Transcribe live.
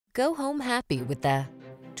Go home happy with the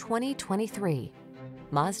 2023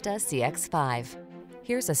 Mazda CX-5.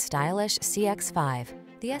 Here's a stylish CX-5,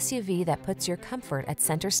 the SUV that puts your comfort at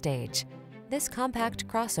center stage. This compact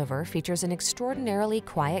crossover features an extraordinarily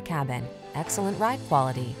quiet cabin, excellent ride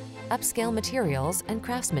quality, upscale materials and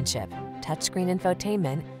craftsmanship, touchscreen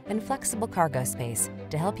infotainment, and flexible cargo space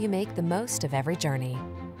to help you make the most of every journey.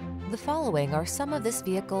 The following are some of this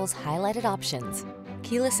vehicle's highlighted options: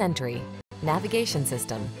 keyless entry, navigation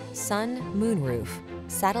system, sun, moonroof,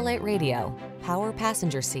 satellite radio, power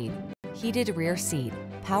passenger seat, heated rear seat,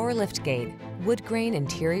 power liftgate, wood grain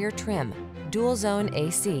interior trim, dual zone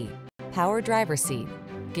AC, power driver seat.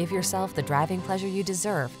 Give yourself the driving pleasure you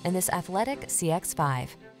deserve in this athletic CX-5.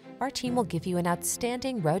 Our team will give you an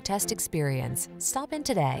outstanding road test experience. Stop in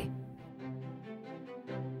today.